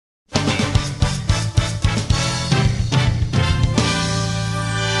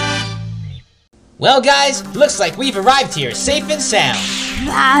Well guys, looks like we've arrived here safe and sound.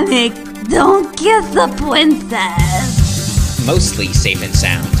 Sonic, don't kiss the princess. Mostly safe and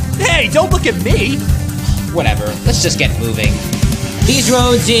sound. Hey, don't look at me! Whatever, let's just get moving. These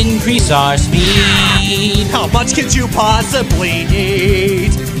roads increase our speed. How much could you possibly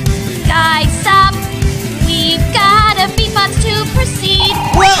need? Guys, stop! We've got a beat box to proceed.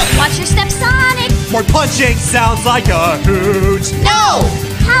 Whoa! Watch your steps, Sonic. More punching sounds like a hoot. No!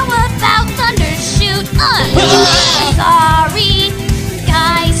 How about Thundershoot? Sorry,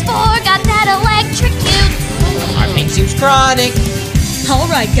 guys, forgot that electrocute. Our pain seems chronic.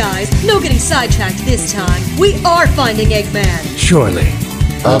 Alright guys, no getting sidetracked this time. We are finding Eggman. Surely.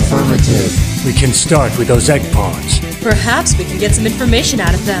 Affirmative. We can start with those egg pods. Perhaps we can get some information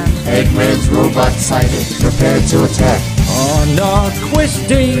out of them. Eggman's robot sighted. Prepare to attack. On our quest,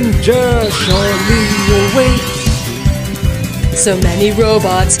 danger surely awaits. So many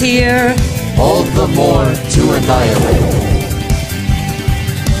robots here. All the more to annihilate.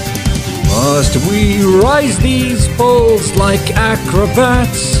 Must we rise these poles like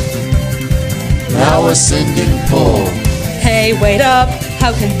acrobats? Now ascending pole. Hey, wait up.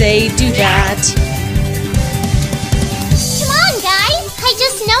 How can they do that? Come on, guys. I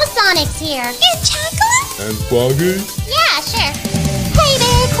just know Sonic's here. And Chocolate? And Foggy? Yeah, sure. Hey,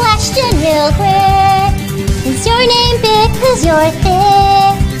 big question real quick. Is your name big 'cause you're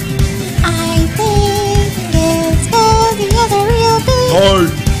thick? I think it's Foggy as a real big. Hi.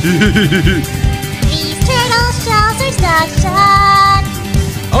 These turtle shells are suck shot.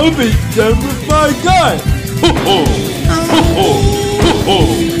 I'll beat them with my gun. Ho ho! Ho ho! Ho ho!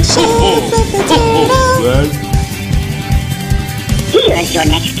 Here's your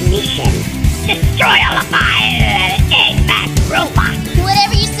next mission. Destroy all of my Eggman robots.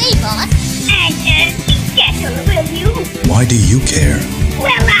 Whatever you say, boss. And get her, will you? Why do you care?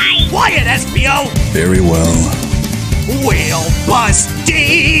 Well, Quiet, SBO! Very well. We'll bust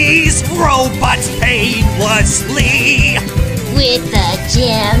these robots painlessly. With the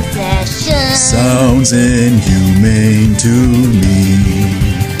jam session. Sounds inhumane to me.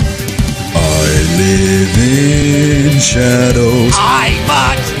 I live in shadows. I'm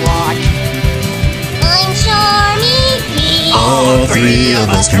a truck. I'm Charmy. All three of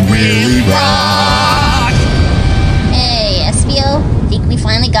us can really rock. Hey, SBO. Think we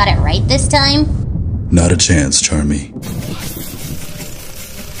finally got it right this time? Not a chance, Charmy.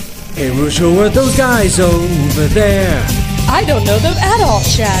 Hey, Rusho, what are those guys over there? I don't know them at all,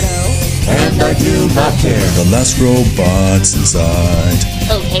 Shadow. And I do not care. The last robot's inside.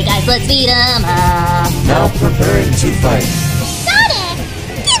 Okay, guys, let's beat 'em up. Now preparing to fight. Sonic!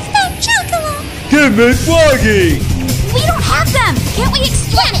 Give that Chocolate! Give me Foggy! We don't have them. Can't we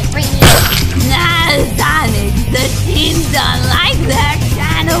Scan it, Brainy! Nah, Sonic, the teens don't like that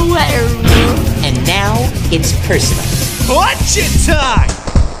kind of werewolf. And now, it's personal. Punch it time!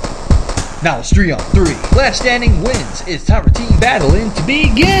 Now it's 3 on 3. Last standing wins. It's time for team battling to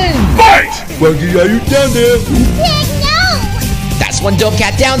begin. Fight! Foggy, are you down there? Big no! That's one dope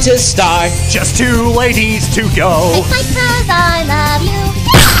cat down to star. Just 2 ladies to go. It's like 'cause I love you.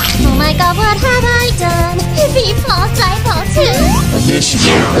 Oh my god, what have I done? If he falls, I fall too.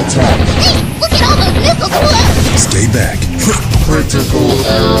 Initiate attack. Hey, look at all those missiles flying! Stay back. Critical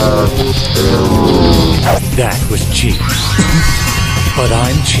error. That was cheap. But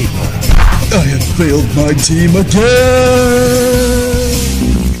I'm cheaper. I have failed my team again.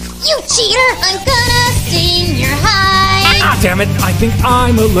 You cheater! I'm gonna sting your hide! Ah, damn it, I think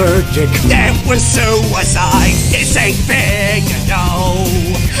I'm allergic. That was suicide. This ain't fair, you know.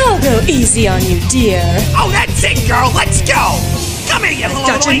 I'll go easy on you, dear. Oh, that's it, girl. Let's go. Come here, you little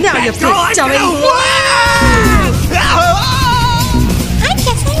Gotcha, annoying now fat you girl. big dummy. I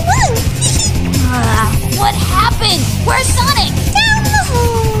guess I won! What happened? Where's Sonic? Down the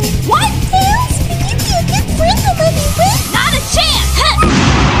hole! What? Tails, can you be a good friend and let me win? Not a chance! Huh.